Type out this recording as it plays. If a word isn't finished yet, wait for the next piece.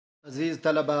अज़ीज़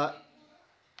तलबा,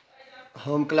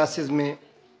 home classes में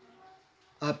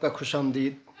आपका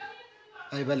खुशामदीद।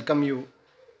 I welcome you.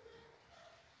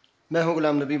 मैं हूं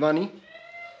गुलाम नबी वानी।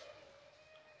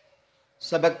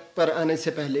 सबक पर आने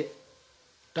से पहले,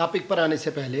 टॉपिक पर आने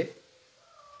से पहले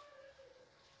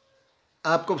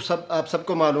आप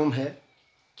सबको मालूम है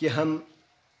कि हम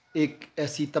एक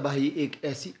ऐसी तबाही, एक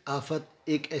ऐसी आफत,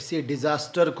 एक ऐसे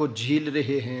डिज़ास्टर को झेल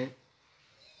रहे हैं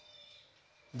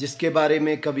जिसके बारे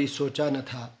में कभी सोचा न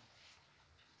था।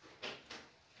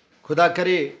 खुदा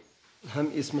करे हम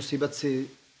इस मुसीबत से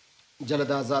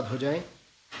जल्द आज़ाद हो जाएं।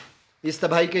 इस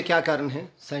तबाही के क्या कारण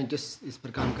हैं, साइंटिस्ट इस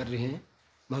पर काम कर रहे हैं,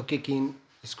 महक़क़ीन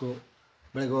इसको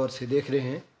बड़े गौर से देख रहे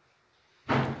हैं।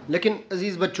 लेकिन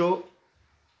अज़ीज़ बच्चों,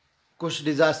 कुछ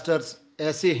डिज़ास्टर्स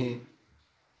ऐसे हैं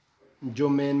जो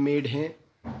मैन मेड हैं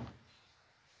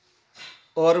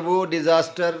और वो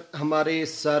डिज़ास्टर हमारे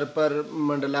सर पर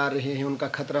मंडला रहे हैं, उनका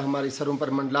ख़तरा हमारे सरों पर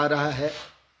मंडला रहा है।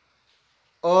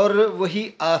 और वही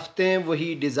आफतें,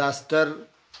 वही डिज़ास्टर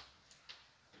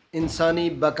इंसानी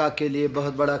बका के लिए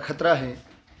बहुत बड़ा ख़तरा है।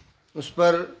 उस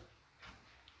पर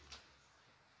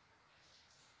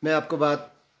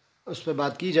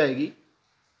बात की जाएगी।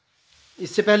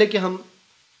 इससे पहले कि हम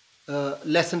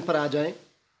लेसन पर आ जाएं,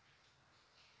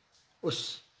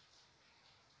 उस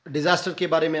डिज़ास्टर के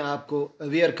बारे में आपको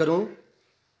अवेयर करूं।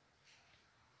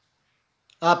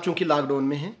 आप चूँकि लॉकडाउन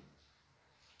में हैं,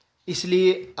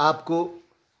 इसलिए आपको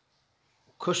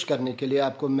खुश करने के लिए,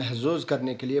 आपको महसूस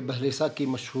करने के लिए बहरीसा की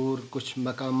मशहूर कुछ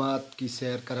मकामात की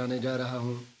सैर कराने जा रहा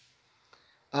हूँ।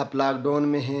 आप लॉकडाउन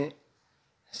में हैं,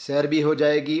 सैर भी हो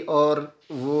जाएगी और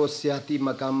वो सियाती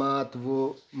मकामात,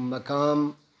 वो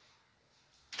मकाम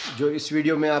जो इस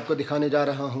वीडियो में आपको दिखाने जा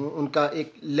रहा हूँ, उनका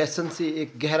एक लेसन से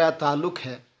एक गहरा ताल्लुक़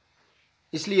है,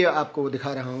 इसलिए आपको वो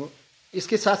दिखा रहा हूँ।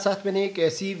 इसके साथ साथ मैंने एक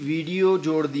ऐसी वीडियो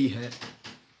जोड़ दी है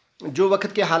जो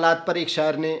वक्त के हालात पर एक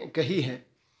शायर ने कही है।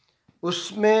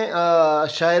 उसमें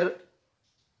शायर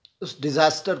उस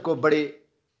डिज़ास्टर को बड़े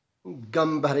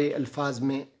गम भरे अल्फाज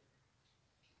में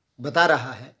बता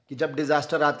रहा है कि जब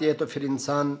डिज़ास्टर आती है तो फिर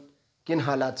इंसान किन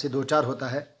हालात से दो चार होता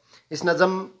है। इस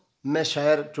नज़म में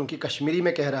शायर चूँकि कश्मीरी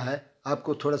में कह रहा है,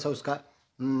 आपको थोड़ा सा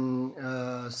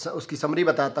उसकी समरी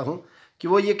बताता हूँ कि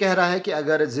वो ये कह रहा है कि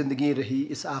अगर ज़िंदगी रही,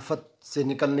 इस आफत से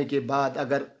निकलने के बाद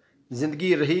अगर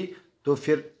ज़िंदगी रही तो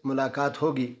फिर मुलाकात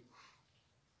होगी।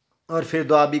 और फिर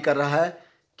दुआ भी कर रहा है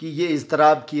कि ये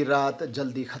इज़्तिराब की रात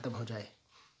जल्दी ख़त्म हो जाए।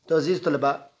 तो अज़ीज़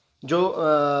तलबा, जो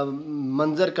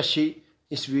मंज़र कशी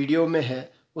इस वीडियो में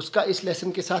है, उसका इस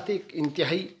लेसन के साथ एक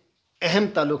इंतहाई अहम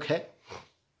ताल्लुक़ है।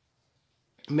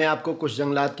 मैं आपको कुछ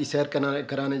जंगलात की सैर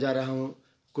कराने जा रहा हूँ,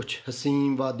 कुछ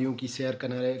हसीन वादियों की सैर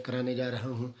कराने जा रहा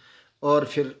हूँ और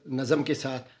फिर नज़म के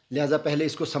साथ। लिहाजा पहले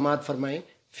इसको समाअत फरमाएँ,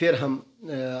 फिर हम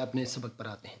अपने सबक पर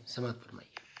आते हैं। समाअत फरमाइए।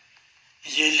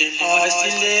 ये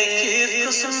फासले की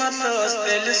किस्मत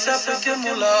दिल सब्ज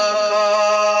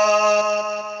मुलाकात,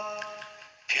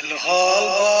 फिलहाल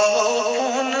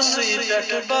बावों से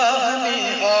डट बहनी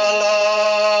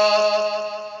हालात।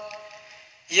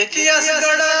 ये कियास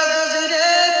गड़ा गुजरे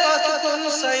पत कुन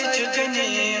सच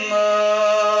गनीम,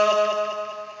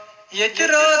 ये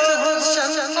रात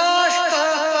हुसन आशका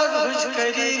पग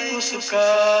करी उसका।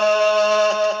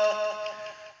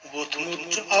 वो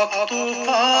तुझ अक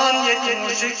तूफान ये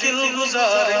मुश्किल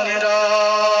गुजारने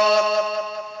रात।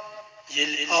 ये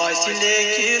फासले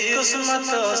की किस्मत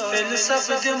दिल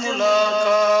सब्ज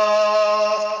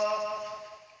मुलाकात।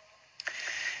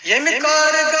 ये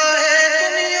मिकार गाहे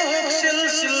दुनिया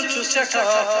सिलसिल छु सठा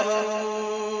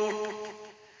फ्रूट,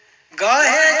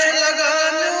 गाहे छु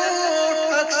लगानूट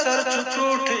अक्सर छु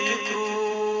टूटी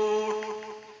फ्रूट।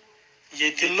 ये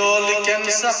तिलोल केम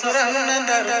सफरन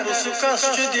नंदर उसकस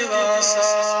छु दिवासा।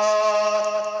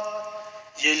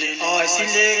 ये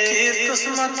फासले की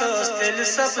किस्मत दिल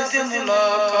सब्ज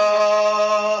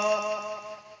मुलाकात।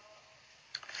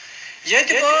 ये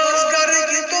बास कर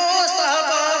की तो साहब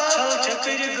छल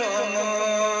छकर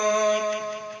गमत,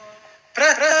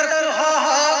 प्रतर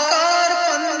हाहाकार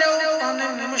पन्ने पन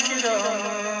मुश्किल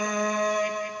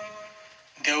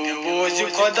देव बोझ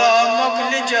खुदा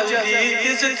मकल जल्दी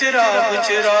इज़्तिराब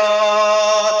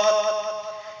चिरात।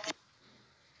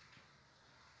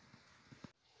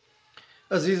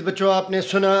 अज़ीज़ बच्चों, आपने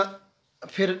सुना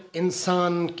फिर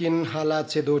इंसान किन हालात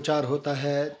से दो चार होता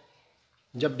है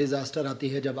जब डिज़ास्टर आती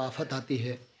है, जब आफत आती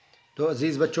है। तो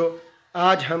अज़ीज़ बच्चों,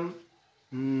 आज हम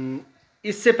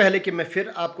इससे पहले कि मैं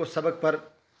फिर आपको सबक पर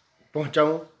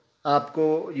पहुंचाऊं,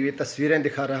 आपको ये तस्वीरें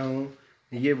दिखा रहा हूं।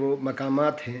 ये वो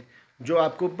मकामात हैं जो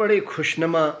आपको बड़े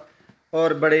खुशनुमा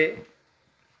और बड़े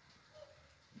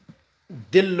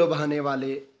दिल लुभाने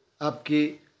वाले, आपके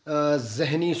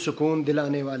ज़हनी सुकून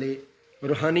दिलाने वाले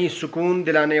रूहानी सुकून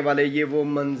दिलाने वाले ये वो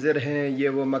मंज़र हैं, ये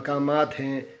वो मकामात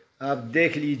हैं, आप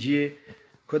देख लीजिए।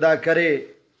 खुदा करे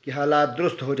कि हालात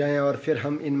दुरुस्त हो जाएं और फिर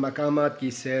हम इन मकामात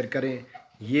की सैर करें।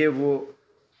 ये वो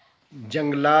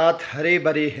जंगलात हरे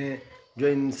भरे हैं जो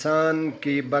इंसान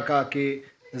की बका के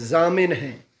ज़ामिन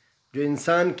हैं, जो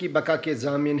इंसान की बका के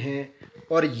ज़ामिन हैं।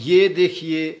 और ये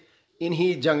देखिए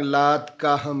इन्हीं जंगलात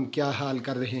का हम क्या हाल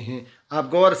कर रहे हैं। आप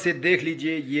गौर से देख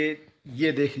लीजिए,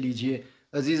 ये देख लीजिए।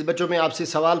 अज़ीज़ बच्चों, मैं आपसे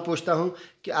सवाल पूछता हूँ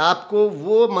कि आपको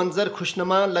वो मंज़र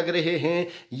खुशनुमा लग रहे हैं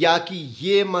या कि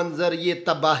ये मंज़र, ये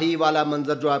तबाही वाला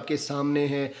मंज़र जो आपके सामने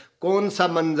है, कौन सा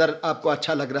मंज़र आपको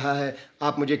अच्छा लग रहा है?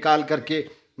 आप मुझे कॉल करके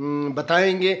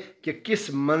बताएंगे कि किस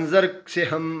मंज़र से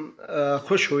हम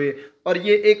खुश हुए। और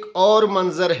ये एक और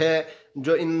मंज़र है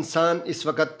जो इंसान इस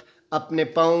वक्त अपने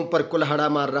पाँव पर कुल्हाड़ा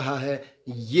मार रहा है।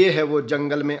 ये है वो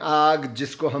जंगल में आग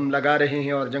जिसको हम लगा रहे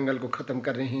हैं और जंगल को ख़त्म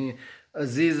कर रहे हैं।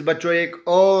 अज़ीज़ बच्चों, एक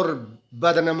और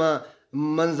बदनमा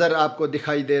मंज़र आपको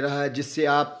दिखाई दे रहा है जिससे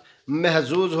आप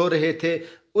महजूज हो रहे थे।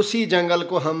 उसी जंगल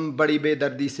को हम बड़ी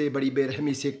बेदर्दी से, बड़ी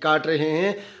बेरहमी से काट रहे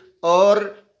हैं और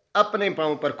अपने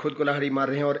पाँव पर खुद कुल्हाड़ी मार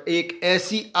रहे हैं और एक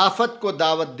ऐसी आफत को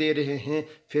दावत दे रहे हैं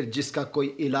फिर जिसका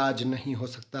कोई इलाज नहीं हो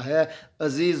सकता है।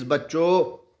 अज़ीज़ बच्चों,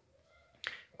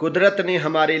 कुदरत ने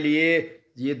हमारे लिए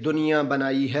ये दुनिया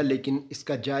बनाई है, लेकिन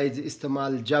इसका जायज़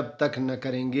इस्तेमाल जब तक न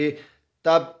करेंगे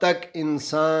तब तक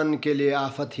इंसान के लिए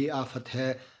आफत ही आफत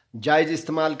है। जायज़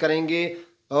इस्तेमाल करेंगे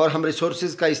और हम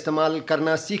रिसोर्सेज का इस्तेमाल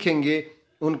करना सीखेंगे,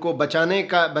 उनको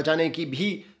बचाने की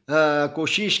भी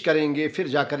कोशिश करेंगे, फिर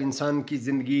जाकर इंसान की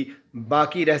ज़िंदगी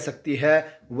बाकी रह सकती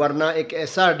है। वरना एक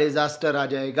ऐसा डिज़ास्टर आ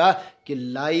जाएगा कि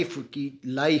लाइफ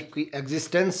की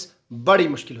एग्जिस्टेंस बड़ी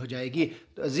मुश्किल हो जाएगी।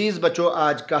 तो अज़ीज़ बच्चों,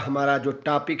 आज का हमारा जो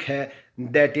टॉपिक है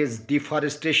that is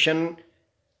deforestation,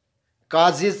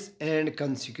 causes and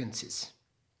consequences.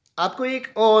 आपको एक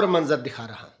और मंज़र दिखा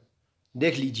रहा हूँ,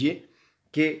 देख लीजिए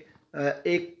कि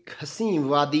एक हसीन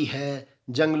वादी है,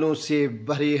 जंगलों से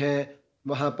भरे हैं,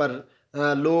 वहाँ पर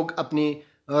लोग अपनी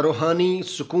रूहानी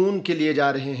सुकून के लिए जा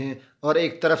रहे हैं। और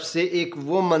एक तरफ से एक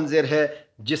वो मंज़र है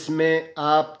जिसमें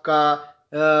आपका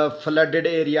फ्लडेड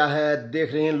एरिया है,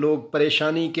 देख रहे हैं लोग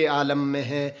परेशानी के आलम में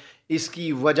हैं।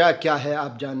 इसकी वजह क्या है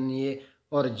आप जानिए,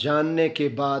 और जानने के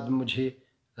बाद मुझे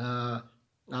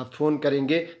आप फ़ोन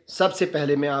करेंगे। सबसे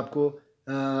पहले मैं आपको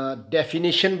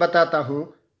डेफिनेशन बताता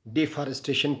हूँ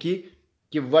डिफॉरेस्टेशन की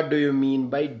कि what do you mean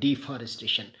by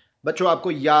deforestation. बच्चों,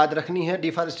 आपको याद रखनी है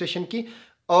डिफॉरेस्टेशन की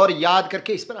और याद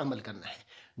करके इस पर अमल करना है।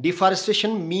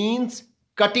 Deforestation means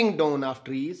cutting down of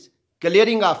trees,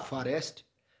 clearing of forest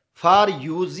for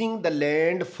using the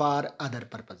land for other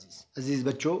purposes. अजीज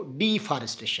बच्चों,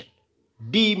 डिफॉरेस्टेशन,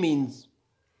 डी मीन्स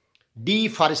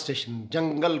डिफॉरेस्टेशन,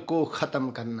 जंगल को ख़त्म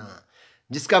करना,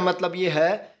 जिसका मतलब ये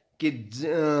है कि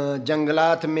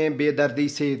जंगलात में बेदर्दी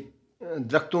से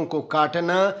दरख्तों को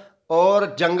काटना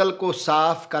और जंगल को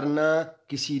साफ करना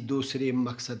किसी दूसरे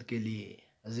मकसद के लिए।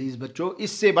 अजीज़ बच्चों,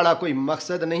 इससे बड़ा कोई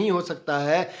मकसद नहीं हो सकता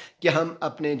है कि हम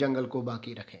अपने जंगल को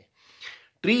बाकी रखें।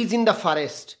 Trees in the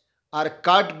forest are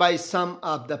cut by some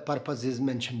of the purposes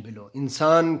mention below.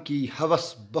 इंसान की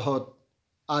हवस बहुत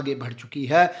आगे बढ़ चुकी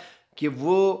है कि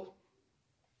वो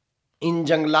इन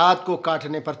जंगलात को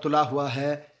काटने पर तुला हुआ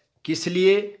है। किस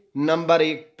लिए? Number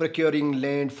 1, procuring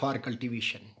land for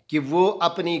cultivation, कि वो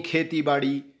अपनी खेती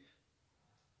बाड़ी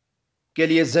के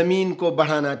लिए ज़मीन को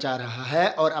बढ़ाना चाह रहा है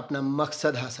और अपना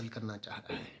मकसद हासिल करना चाह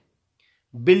रहा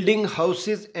है। बिल्डिंग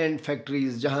हाउसेस एंड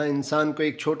फैक्ट्रीज, जहां इंसान को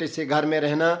एक छोटे से घर में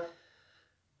रहना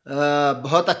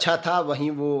बहुत अच्छा था,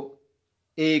 वहीं वो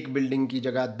एक बिल्डिंग की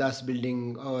जगह 10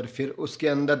 बिल्डिंग, और फिर उसके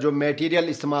अंदर जो मटेरियल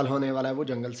इस्तेमाल होने वाला है वो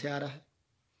जंगल से आ रहा है।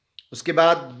 उसके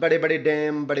बाद बड़े बड़े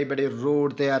डैम, बड़े बड़े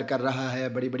रोड तैयार कर रहा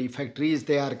है, बड़ी बड़ी फैक्ट्रीज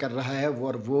तैयार कर रहा है,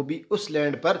 और वो भी उस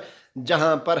लैंड पर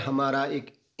जहां पर हमारा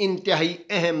एक इंतहाई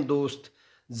अहम दोस्त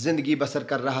ज़िंदगी बसर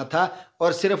कर रहा था।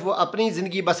 और सिर्फ वो अपनी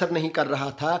ज़िंदगी बसर नहीं कर रहा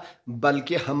था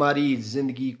बल्कि हमारी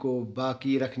ज़िंदगी को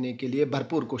बाकी रखने के लिए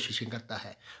भरपूर कोशिशें करता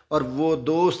है, और वो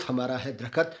दोस्त हमारा है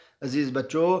दरख्त। अज़ीज़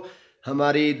बच्चों,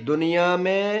 हमारी दुनिया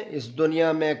में, इस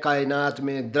दुनिया में, कायनात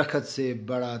में दरख्त से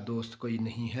बड़ा दोस्त कोई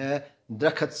नहीं है।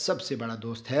 दरख्त सबसे बड़ा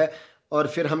दोस्त है। और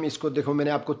फिर हम इसको देखो,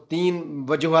 मैंने आपको 3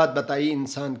 वजूहात बताई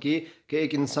इंसान की कि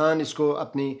एक इंसान इसको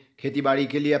अपनी खेती बाड़ी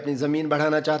के लिए अपनी ज़मीन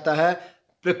बढ़ाना चाहता है,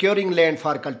 procuring land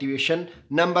for cultivation.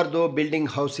 Number 2, building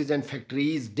houses and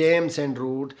factories, dams and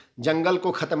road, जंगल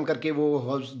को ख़त्म करके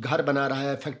वो घर बना रहा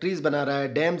है, फैक्ट्रीज बना रहा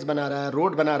है, डैम्स बना रहा है,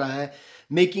 रोड बना रहा है।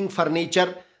 Making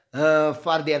furniture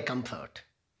for their comfort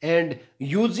and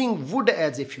using would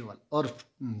as a fuel, और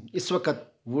इस वक्त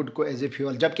वुड को एज ए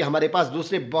फ्यूल, जबकि हमारे पास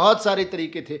दूसरे बहुत सारे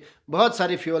तरीके थे, बहुत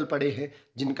सारे फ्यूल पड़े हैं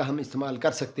जिनका हम इस्तेमाल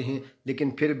कर सकते हैं,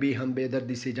 लेकिन फिर भी हम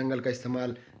बेदर्दी से जंगल का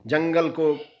इस्तेमाल जंगल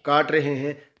को काट रहे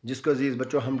हैं, जिसको अजीज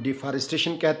बच्चों हम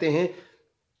डिफॉरेस्टेशन कहते हैं।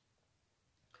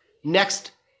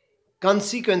 नेक्स्ट,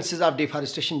 कॉन्सिक्वेंसेस ऑफ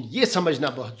डिफॉरेस्टेशन, ये समझना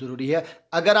बहुत ज़रूरी है।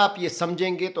 अगर आप ये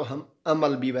समझेंगे तो हम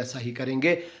अमल भी वैसा ही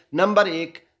करेंगे। Number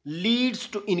 1, leads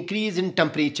to increase in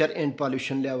temperature and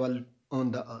pollution level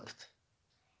on the earth.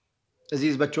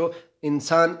 अजीज़ बच्चों,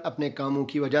 इंसान अपने कामों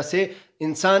की वजह से,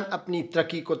 इंसान अपनी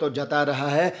तरक्की को तो जता रहा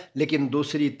है, लेकिन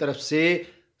दूसरी तरफ से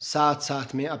साथ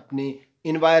साथ में अपनी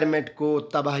इन्वायरमेंट को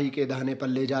तबाही के दाने पर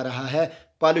ले जा रहा है।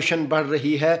 पॉल्यूशन बढ़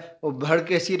रही है, वो बढ़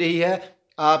कैसी रही है?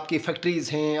 आपकी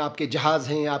फैक्ट्रीज़ हैं, आपके जहाज़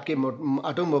हैं, आपके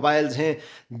ऑटोमोबाइल्स हैं,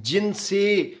 जिनसे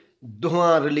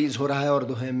धुआं रिलीज़ हो रहा है, और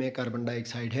धुएं में कार्बन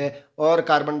डाइऑक्साइड है, और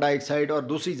कार्बन डाइऑक्साइड और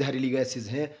दूसरी जहरीली गैसेज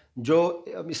हैं जो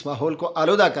इस माहौल को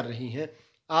आलूदा कर रही हैं।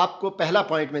 आपको पहला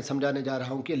पॉइंट मैं समझाने जा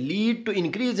रहा हूँ कि lead to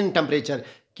increase in temperature,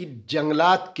 कि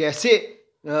जंगलात कैसे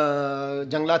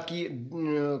जंगलात की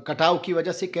कटाव की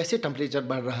वजह से कैसे टेम्परेचर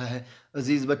बढ़ रहा है।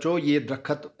 अजीज़ बच्चों, ये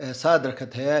दरख्त ऐसा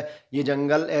दरख्त है, ये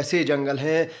जंगल ऐसे जंगल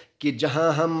हैं कि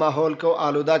जहाँ हम माहौल को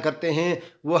आलूदा करते हैं,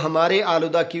 वो हमारे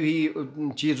आलूदा की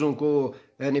हुई चीज़ों को,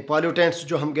 यानी पॉल्यूटेंट्स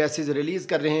जो हम गैसेस रिलीज़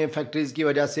कर रहे हैं फैक्ट्रीज़ की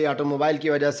वजह से, ऑटोमोबाइल की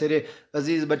वजह से,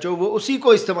 अजीज़ बच्चों, वो उसी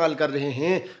को इस्तेमाल कर रहे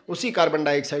हैं, उसी कार्बन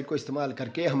डाइऑक्साइड को इस्तेमाल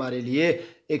करके हमारे लिए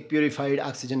एक प्योरीफाइड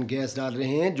ऑक्सीजन गैस डाल रहे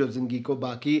हैं, जो ज़िंदगी को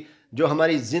बाकी, जो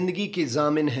हमारी ज़िंदगी की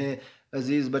ज़ामिन है।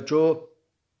 अजीज़ बच्चों,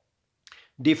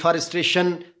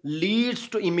 deforestation leads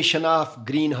to emission of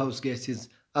green house gases.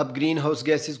 अब ग्रीन हाउस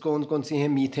गैसेज कौन कौन सी हैं?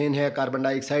 मीथेन है, कार्बन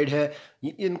डाइऑक्साइड है,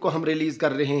 इनको हम रिलीज़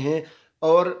कर रहे हैं,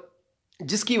 और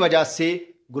जिसकी वजह से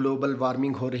ग्लोबल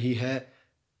वार्मिंग हो रही है।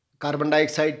 Carbon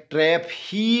dioxide trap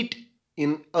heat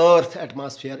in earth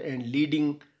atmosphere and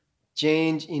leading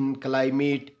change in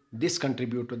climate, this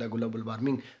contribute to the global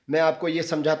warming. मैं आपको ये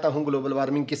समझाता हूँ ग्लोबल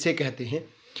वार्मिंग किसे कहते हैं।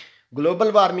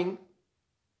 ग्लोबल वार्मिंग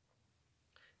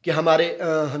कि हमारे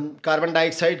कार्बन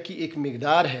डाइऑक्साइड की एक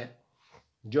मिकदार है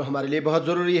जो हमारे लिए बहुत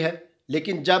ज़रूरी है,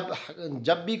 लेकिन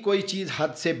जब भी कोई चीज़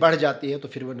हद से बढ़ जाती है तो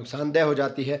फिर वो नुकसानदेह हो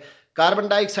जाती है। कार्बन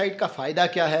डाइऑक्साइड का फ़ायदा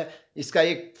क्या है? इसका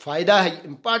एक फ़ायदा है,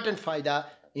 इम्पॉर्टेंट फ़ायदा,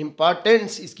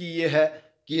 इम्पॉर्टेंस इसकी ये है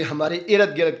कि हमारे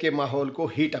इर्द गिर्द के माहौल को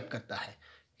हीट अप करता है।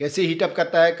 कैसे हीट अप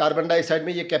करता है? कार्बन डाइऑक्साइड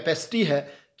में ये कैपेसिटी है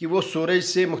कि वो सूरज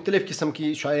से मुख्तलिफ़ किस्म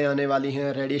की शुआएँ आने वाली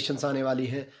हैं, रेडिएशंस आने वाली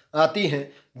हैं, आती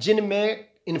हैं, जिनमें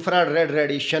इंफ्रारेड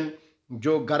रेडिएशन,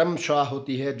 जो गर्म शुआ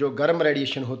होती है, जो गर्म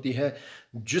रेडिएशन होती है,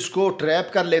 जिसको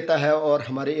ट्रैप कर लेता है और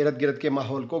हमारे इर्द गिर्द के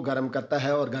माहौल को गर्म करता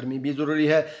है, और गर्मी भी ज़रूरी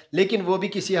है, लेकिन वो भी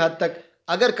किसी हद तक।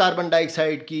 अगर कार्बन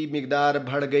डाइऑक्साइड की मिकदार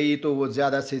बढ़ गई तो वो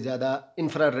ज़्यादा से ज़्यादा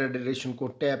इंफ्रारेड रेडिएशन को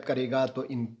टैप करेगा, तो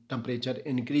इन टेम्परेचर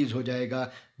इंक्रीज़ हो जाएगा,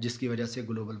 जिसकी वजह से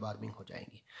ग्लोबल वार्मिंग हो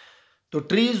जाएगी। तो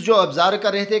ट्रीज़ जो ऑब्जर्व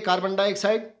कर रहे थे कार्बन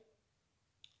डाइऑक्साइड,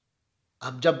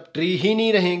 अब जब ट्री ही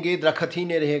नहीं रहेंगे, दरख्त ही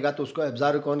नहीं रहेगा, तो उसको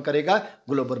ऑब्जर्व कौन करेगा?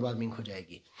 ग्लोबल वार्मिंग हो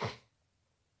जाएगी।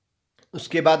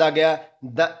 उसके बाद आ गया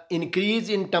the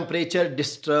increase in temperature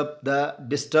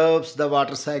disturbs the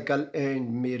water cycle and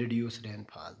may reduce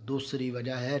rainfall. दूसरी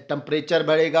वजह है, टेम्परेचर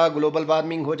बढ़ेगा, ग्लोबल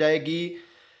वार्मिंग हो जाएगी,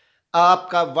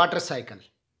 आपका वाटर साइकिल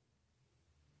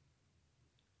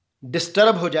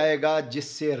डिस्टर्ब हो जाएगा,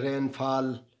 जिससे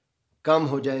रेनफॉल कम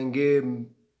हो जाएंगे।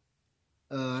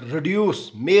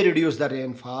 may reduce the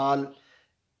rainfall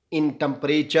in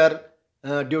temperature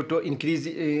due to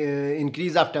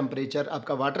increase of temperature.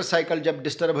 आपका वाटर साइकिल जब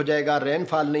डिस्टर्ब हो जाएगा,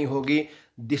 रेनफॉल नहीं होगी,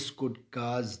 दिस कुड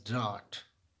काज ड्राउट,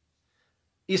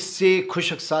 इससे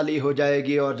खुशक साली हो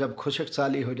जाएगी, और जब खुशक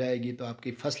साली हो जाएगी तो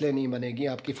आपकी फसलें नहीं बनेगी,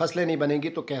 आपकी फसलें नहीं बनेगी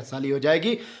तो क्या साली हो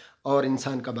जाएगी, और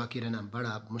इंसान का बाकी रहना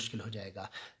बड़ा मुश्किल हो जाएगा।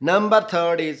 Number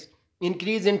 3 is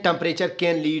increase in temperature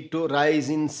can lead to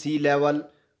rise in C level.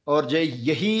 और जो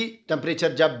यही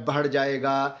टेम्परेचर जब बढ़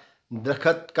जाएगा,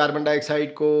 दरख्त कार्बन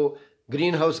डाइऑक्साइड को,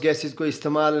 ग्रीन हाउस गैसेस को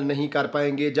इस्तेमाल नहीं कर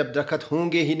पाएंगे। जब दरख्त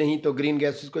होंगे ही नहीं तो ग्रीन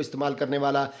गैसेस को इस्तेमाल करने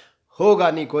वाला होगा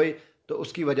नहीं कोई, तो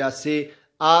उसकी वजह से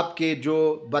आपके जो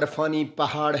बर्फ़ानी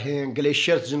पहाड़ हैं,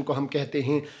 ग्लेशियर्स जिनको हम कहते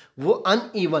हैं, वो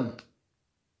अनइवन,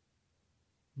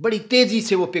 बड़ी तेज़ी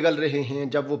से वो पिघल रहे हैं।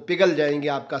 जब वो पिघल जाएंगे,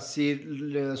 आपका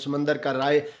समंदर का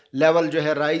लेवल जो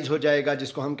है राइज हो जाएगा,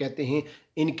 जिसको हम कहते हैं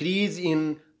increase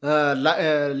in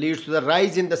leads to the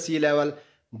rise in the C level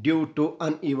due to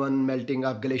uneven melting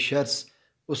of glaciers.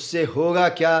 उससे होगा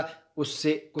क्या?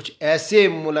 उससे कुछ ऐसे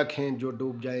मुल्क हैं जो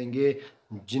डूब जाएंगे,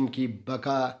 जिनकी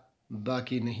बका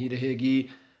बाकी नहीं रहेगी।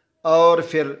 और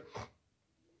फिर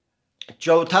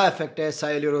चौथा इफेक्ट है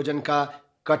सॉइल इरोजन का,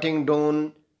 cutting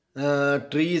down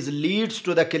trees leads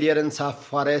to the clearance of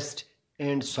forest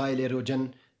and soil erosion,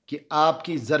 कि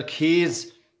आपकी जरखेज़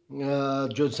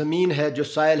जो ज़मीन है, जो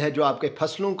सॉइल है, जो आपके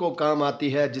फसलों को काम आती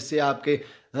है, जिससे आपके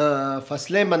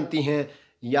फसलें बनती हैं,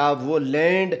 या वो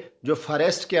लैंड जो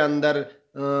फॉरेस्ट के अंदर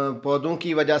पौधों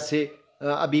की वजह से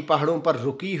अभी पहाड़ों पर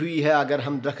रुकी हुई है, अगर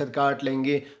हम दरख्त काट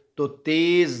लेंगे तो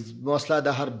तेज़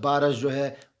मौसलाधार बारिश जो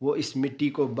है वो इस मिट्टी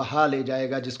को बहा ले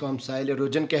जाएगा, जिसको हम सॉइल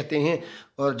इरोजन कहते हैं।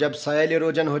 और जब सॉइल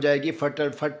इरोजन हो जाएगी,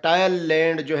 फर्टाइल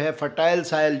लैंड जो है, फर्टाइल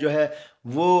सॉइल जो है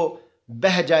वो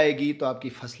बह जाएगी, तो आपकी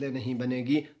फसलें नहीं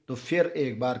बनेगी, तो फिर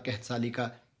एक बार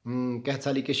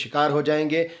कहतसाली के शिकार हो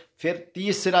जाएंगे। फिर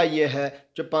तीसरा ये है,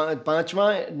 जो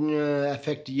पांचवा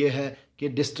इफेक्ट ये है कि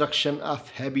destruction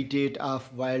of habitat of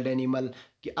wild animal,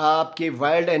 कि आपके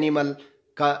वाइल्ड एनिमल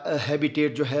का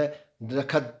हैबिटेट जो है,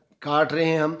 दरख्त काट रहे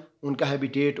हैं हम, उनका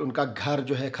हैबिटेट, उनका घर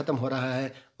जो है ख़त्म हो रहा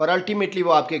है, और अल्टीमेटली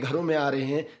वो आपके घरों में आ रहे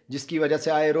हैं, जिसकी वजह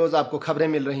से आए रोज़ आपको खबरें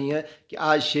मिल रही हैं कि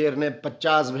आज शेर ने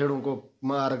 50 भेड़ों को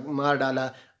मार डाला,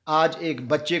 आज एक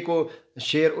बच्चे को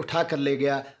शेर उठा कर ले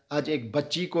गया, आज एक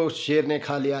बच्ची को शेर ने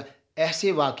खा लिया।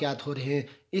 ऐसे वाक़यात हो रहे हैं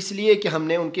इसलिए कि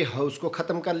हमने उनके हाउस को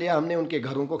ख़त्म कर लिया, हमने उनके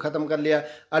घरों को ख़त्म कर लिया,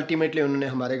 अल्टीमेटली उन्होंने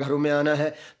हमारे घरों में आना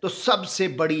है। तो सबसे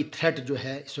बड़ी थ्रेट जो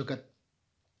है इस वक्त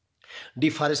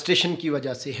डिफॉरेस्टेशन की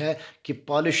वजह से है कि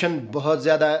पॉल्यूशन बहुत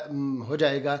ज़्यादा हो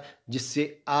जाएगा,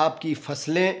 जिससे आपकी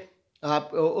फसलें,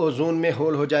 आप ओजोन में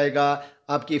होल हो जाएगा,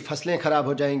 आपकी फसलें ख़राब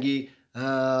हो जाएंगी,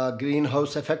 ग्रीन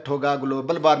हाउस इफेक्ट होगा,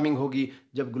 ग्लोबल वार्मिंग होगी।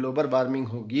 जब ग्लोबल वार्मिंग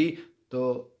होगी तो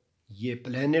ये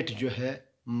प्लेनेट जो है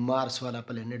मार्स वाला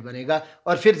प्लेनेट बनेगा,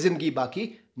 और फिर ज़िंदगी बाकी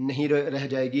नहीं रह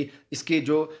जाएगी। इसके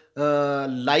जो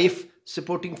लाइफ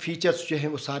सपोर्टिंग फीचर्स जो हैं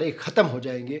वो सारे ख़त्म हो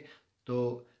जाएंगे।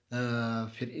 तो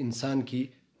फिर इंसान की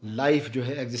लाइफ जो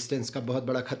है, एग्जिस्टेंस का बहुत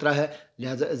बड़ा ख़तरा है।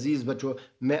 लिहाजा अज़ीज़ बच्चों,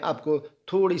 मैं आपको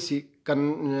थोड़ी सी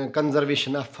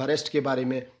कंजर्वेशन ऑफ फॉरेस्ट के बारे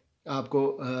में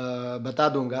आपको बता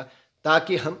दूंगा,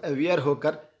 ताकि हम अवेयर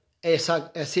होकर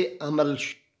ऐसे अमल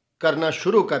करना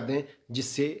शुरू कर दें,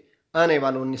 जिससे आने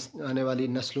वाली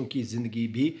नस्लों की ज़िंदगी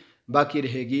भी बाकी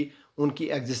रहेगी, उनकी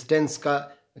एग्जिस्टेंस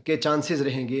के चांसेस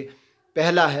रहेंगे।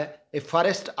 पहला है, a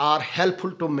forest are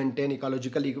helpful to maintain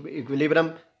ecological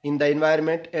equilibrium in the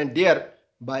environment and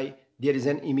thereby there is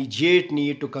an immediate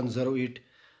need to conserve it,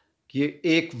 कि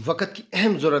एक वक्त की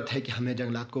अहम ज़रूरत है कि हमें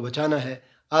जंगलात को बचाना है।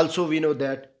 also we know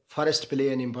that forest play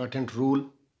an important role।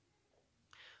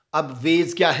 अब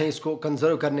वेज क्या हैं इसको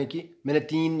कंजर्व करने की, मैंने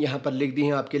 3 यहाँ पर लिख दी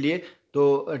हैं आपके लिए। तो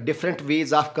different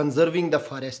ways of conserving the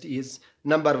forest is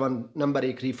number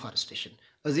 1 reforestation.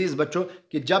 अजीज़ बच्चों,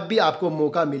 कि जब भी आपको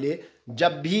मौका मिले,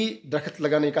 जब भी दरख्त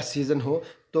लगाने का सीज़न हो,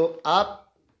 तो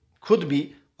आप खुद भी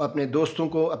अपने दोस्तों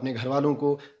को, अपने घर वालों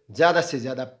को ज़्यादा से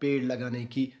ज़्यादा पेड़ लगाने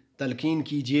की तलकीन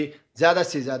कीजिए, ज़्यादा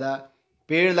से ज़्यादा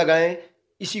पेड़ लगाएं।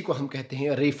 इसी को हम कहते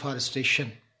हैं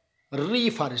रिफॉरेस्टेशन।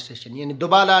 रिफॉरेस्टेशन यानी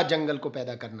दोबारा जंगल को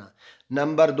पैदा करना।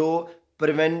 Number 2,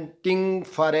 preventing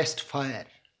forest fire.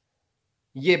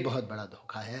 ये बहुत बड़ा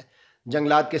धोखा है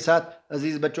जंगलात के साथ।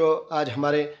 अजीज़ बच्चों, आज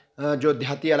हमारे जो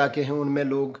देहाती इलाके हैं उनमें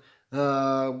लोग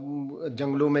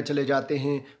जंगलों में चले जाते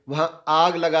हैं, वहाँ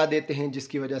आग लगा देते हैं,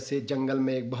 जिसकी वजह से जंगल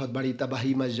में एक बहुत बड़ी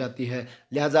तबाही मच जाती है।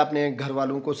 लिहाजा अपने घर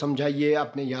वालों को समझाइए,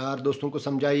 अपने यार दोस्तों को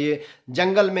समझाइए,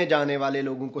 जंगल में जाने वाले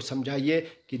लोगों को समझाइए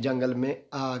कि जंगल में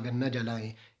आग न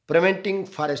जलाएं। प्रिवेंटिंग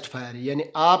फॉरेस्ट फायर यानी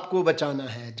आपको बचाना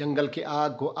है, जंगल के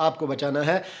आग को आपको बचाना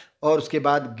है। और उसके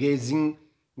बाद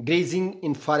grazing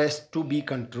in forest to be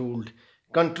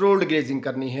controlled grazing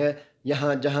करनी है।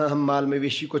 यहाँ जहाँ हम माल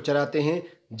मवेशी को चराते हैं,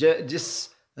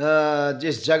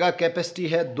 जिस जगह कैपेसिटी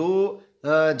है 2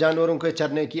 जानवरों के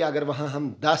चरने की, अगर वहाँ हम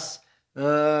 10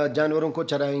 जानवरों को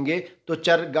चराएंगे तो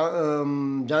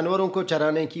जानवरों को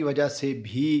चराने की वजह से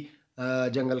भी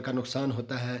जंगल का नुकसान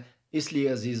होता है। इसलिए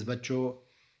अजीज़ बच्चों,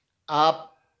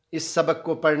 आप इस सबक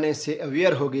को पढ़ने से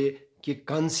अवेयर होगे कि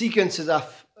कॉन्सिक्वेंसेस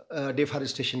ऑफ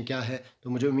डिफॉरेस्टेशन क्या है। तो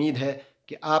मुझे उम्मीद है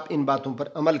कि आप इन बातों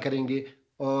पर अमल करेंगे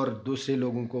और दूसरे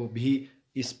लोगों को भी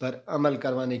इस पर अमल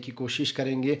करवाने की कोशिश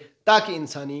करेंगे, ताकि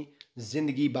इंसानी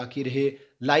ज़िंदगी बाकी रहे,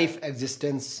 लाइफ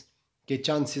एग्जिस्टेंस के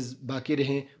चांसेस बाकी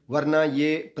रहें। वरना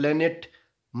ये प्लेनेट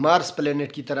मार्स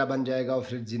प्लेनेट की तरह बन जाएगा और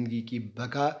फिर ज़िंदगी की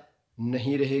बका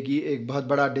नहीं रहेगी, एक बहुत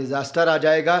बड़ा डिज़ास्टर आ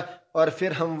जाएगा। और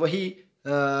फिर हम वही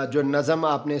जो नज़म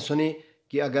आपने सुनी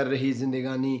कि अगर रही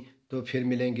ज़िंदगानी तो फिर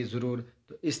मिलेंगे ज़रूर,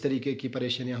 तो इस तरीके की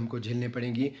परेशानियां हमको झेलनी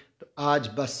पड़ेंगी। तो आज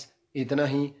बस इतना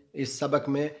ही इस सबक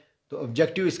में। तो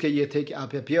ऑब्जेक्टिव इसके ये थे कि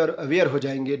आप अवेयर हो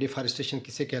जाएंगे डिफॉरेस्टेशन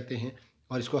किसे कहते हैं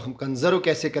और इसको हम कंजर्व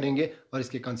कैसे करेंगे और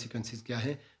इसके कॉन्सिक्वेंसेस क्या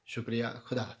हैं। शुक्रिया,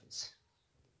 खुदा हाफिज़।